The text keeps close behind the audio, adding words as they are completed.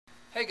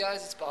Hey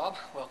guys, it's Bob.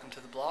 Welcome to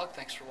the blog.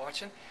 Thanks for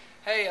watching.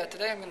 Hey,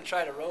 today I'm going to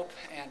try to rope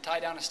and tie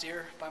down a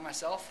steer by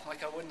myself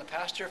like I would in the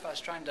pasture if I was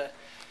trying to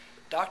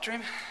doctor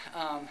him.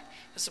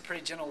 This is a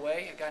pretty gentle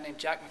way. A guy named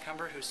Jack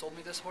McCumber, who sold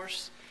me this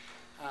horse,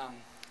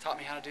 taught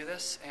me how to do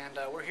this. And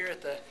we're here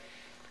at the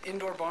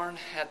indoor barn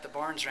at the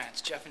Barnes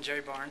Ranch, Jeff and Jerry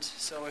Barnes.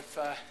 So if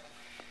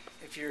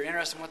you're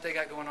interested in what they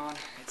got going on,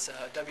 it's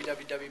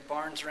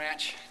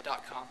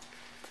www.barnesranch.com.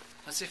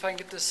 Let's see if I can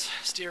get this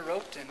steer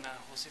roped, and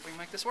we'll see if we can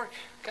make this work.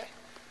 Okay.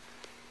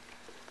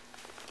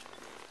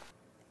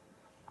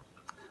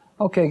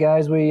 Okay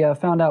guys, we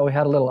found out we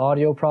had a little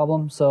audio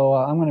problem, so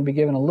I'm going to be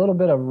giving a little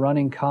bit of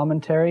running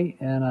commentary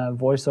in a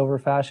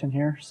voiceover fashion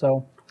here.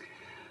 So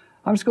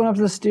I'm just going up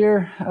to the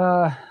steer.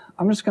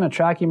 I'm just going to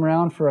track him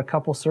around for a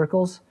couple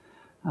circles.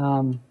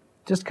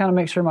 Just kind of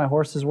make sure my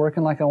horse is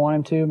working like I want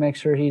him to, make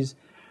sure he's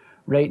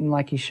rating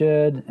like he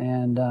should,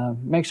 and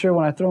make sure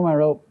when I throw my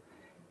rope,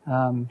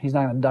 he's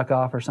not going to duck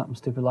off or something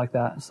stupid like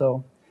that.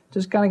 So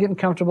just kind of getting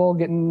comfortable,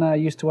 getting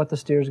used to what the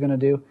steer is going to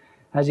do.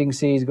 As you can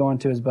see, he's going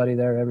to his buddy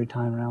there every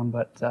time around,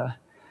 but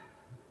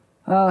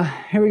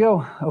here we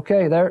go.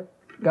 Okay, there,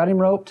 got him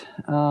roped,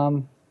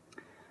 dallied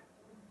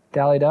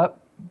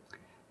up.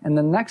 And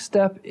the next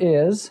step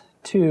is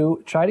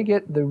to try to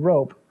get the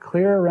rope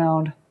clear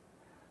around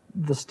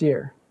the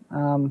steer.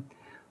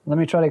 Let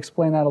me try to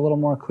explain that a little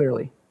more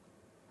clearly.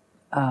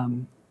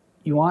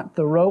 You want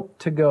the rope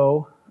to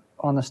go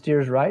on the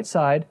steer's right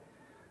side,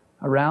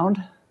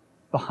 around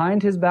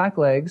behind his back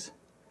legs,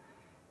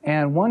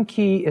 and one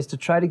key is to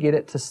try to get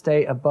it to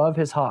stay above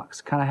his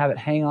hocks, kind of have it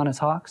hang on his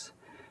hocks.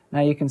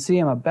 Now you can see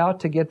I'm about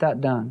to get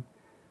that done.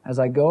 As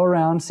I go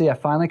around, see I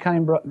finally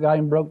kind of got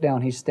him broke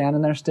down. He's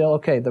standing there still.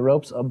 Okay, the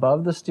rope's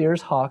above the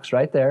steer's hocks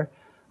right there.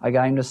 I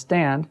got him to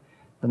stand.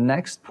 The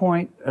next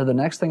point, or the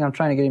next thing I'm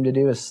trying to get him to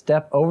do is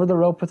step over the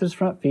rope with his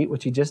front feet,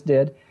 which he just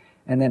did,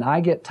 and then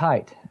I get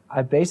tight.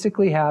 I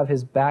basically have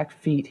his back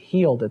feet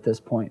heeled at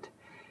this point.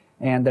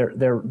 And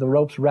the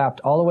rope's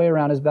wrapped all the way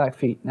around his back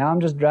feet. Now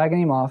I'm just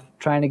dragging him off,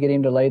 trying to get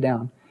him to lay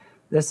down.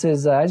 This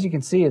is, as you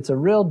can see, it's a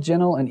real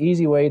gentle and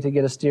easy way to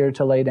get a steer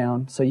to lay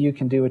down so you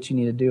can do what you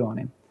need to do on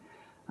him.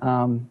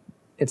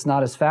 It's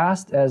not as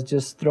fast as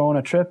just throwing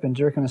a trip and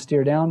jerking a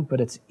steer down,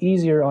 but it's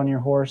easier on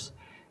your horse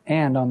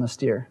and on the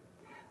steer.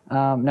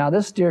 Now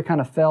this steer kind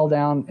of fell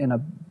down in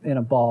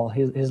a ball.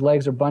 His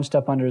legs are bunched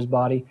up under his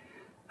body.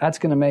 That's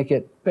going to make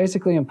it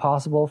basically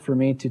impossible for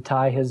me to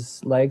tie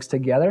his legs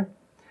together.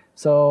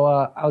 So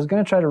I was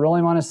going to try to roll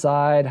him on his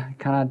side,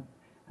 kind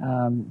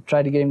of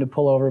tried to get him to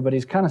pull over, but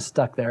he's kind of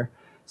stuck there.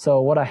 So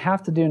what I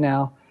have to do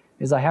now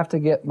is I have to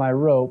get my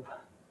rope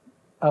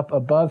up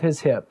above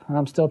his hip.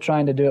 I'm still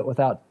trying to do it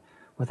without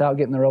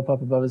getting the rope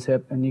up above his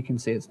hip, and you can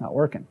see it's not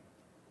working.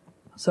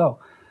 So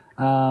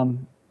now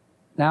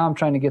I'm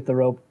trying to get the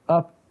rope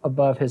up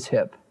above his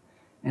hip,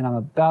 and I'm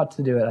about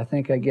to do it. I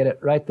think I get it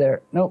right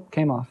there. Nope,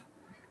 came off.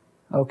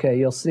 Okay,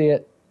 you'll see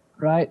it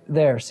right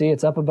there. See,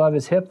 it's up above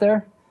his hip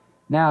there.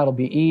 Now it'll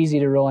be easy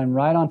to roll him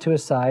right onto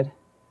his side.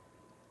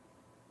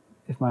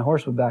 If my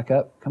horse would back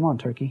up. Come on,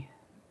 turkey.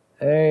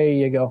 There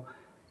you go.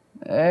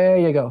 There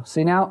you go.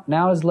 See, now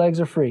his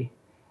legs are free.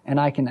 And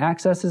I can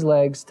access his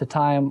legs to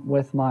tie him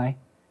with my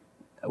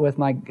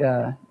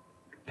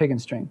picking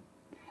string.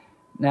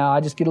 Now I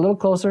just get a little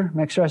closer,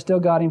 make sure I still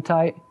got him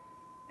tight,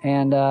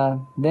 and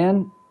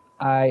then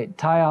I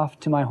tie off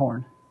to my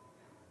horn.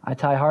 I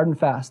tie hard and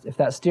fast. If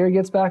that steer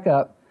gets back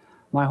up,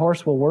 my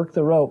horse will work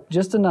the rope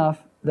just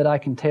enough that I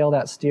can tail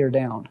that steer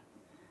down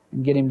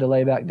and get him to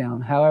lay back down.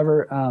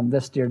 However,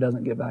 this steer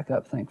doesn't get back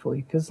up,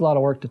 thankfully, because it's a lot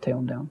of work to tail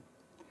him down.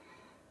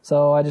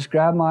 So I just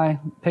grab my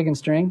picking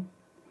string,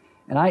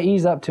 and I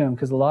ease up to him,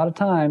 because a lot of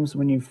times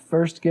when you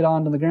first get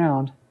onto the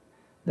ground,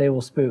 they will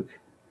spook.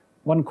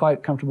 Wasn't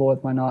quite comfortable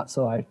with my knot,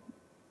 so I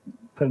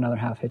put another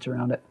half hitch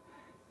around it.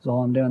 That's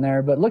all I'm doing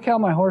there. But look how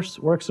my horse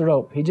works the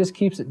rope. He just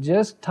keeps it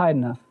just tight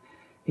enough.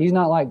 He's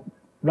not like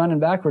running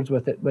backwards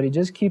with it, but he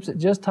just keeps it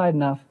just tight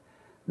enough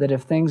that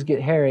if things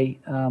get hairy,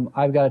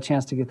 I've got a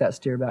chance to get that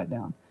steer back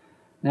down.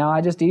 Now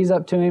I just ease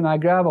up to him. I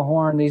grab a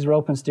horn. These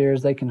roping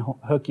steers, they can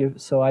hook you,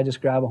 so I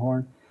just grab a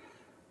horn.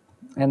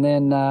 And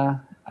then I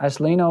just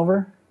lean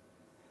over,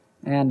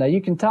 and you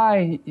can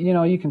tie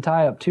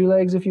up 2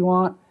 legs if you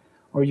want,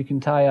 or you can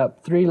tie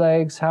up 3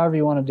 legs, however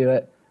you want to do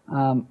it.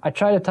 I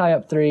try to tie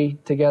up 3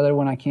 together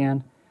when I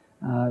can,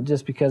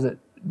 just because it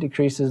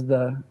decreases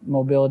the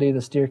mobility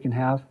the steer can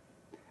have.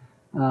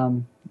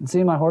 And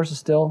see, my horse is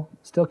still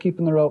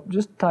keeping the rope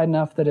just tight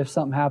enough that if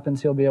something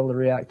happens, he'll be able to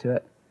react to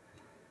it.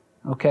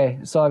 Okay,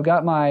 so I've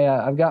got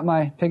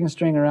my picking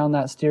string around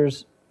that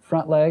steer's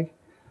front leg.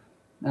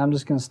 Now I'm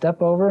just going to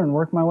step over and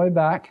work my way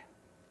back.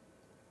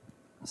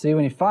 See,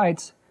 when he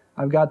fights,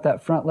 I've got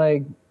that front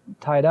leg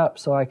tied up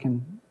so I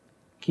can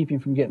keep him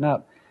from getting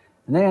up.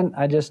 And then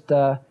I just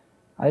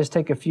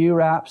take a few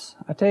wraps.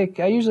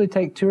 I usually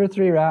take 2 or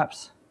 3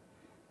 wraps,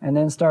 and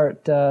then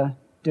start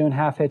doing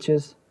half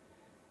hitches.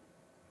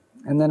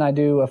 And then I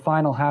do a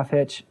final half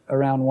hitch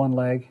around one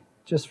leg,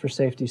 just for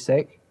safety's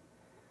sake.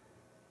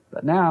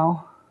 But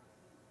now,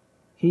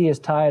 he is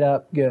tied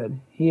up good.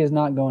 He is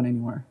not going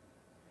anywhere.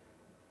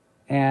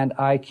 And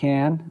I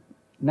can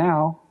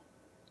now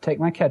take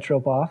my catch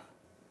rope off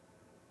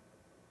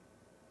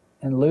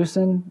and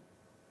loosen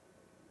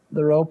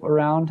the rope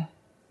around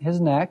his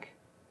neck,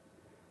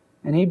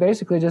 and he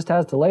basically just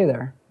has to lay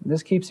there.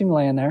 This keeps him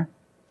laying there.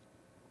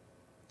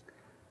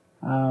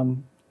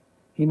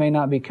 He may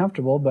not be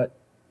comfortable, but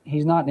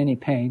he's not in any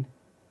pain.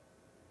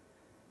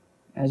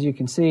 As you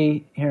can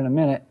see here in a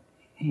minute,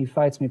 he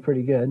fights me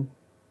pretty good.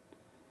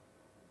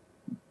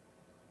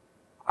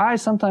 I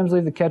sometimes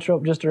leave the catch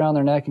rope just around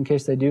their neck in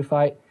case they do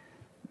fight.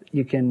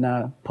 You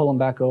can pull them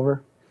back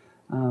over.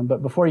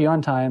 But before you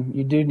untie him,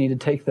 you do need to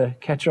take the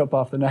catch rope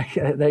off the neck.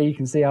 There you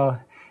can see how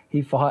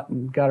he fought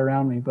and got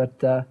around me.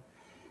 But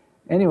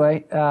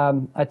anyway,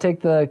 I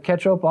take the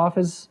catch rope off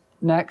his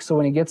neck so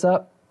when he gets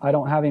up, I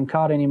don't have him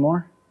caught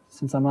anymore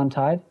since I'm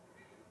untied.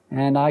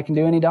 And I can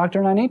do any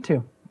doctoring I need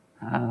to.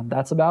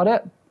 That's about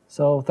it.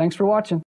 So thanks for watching.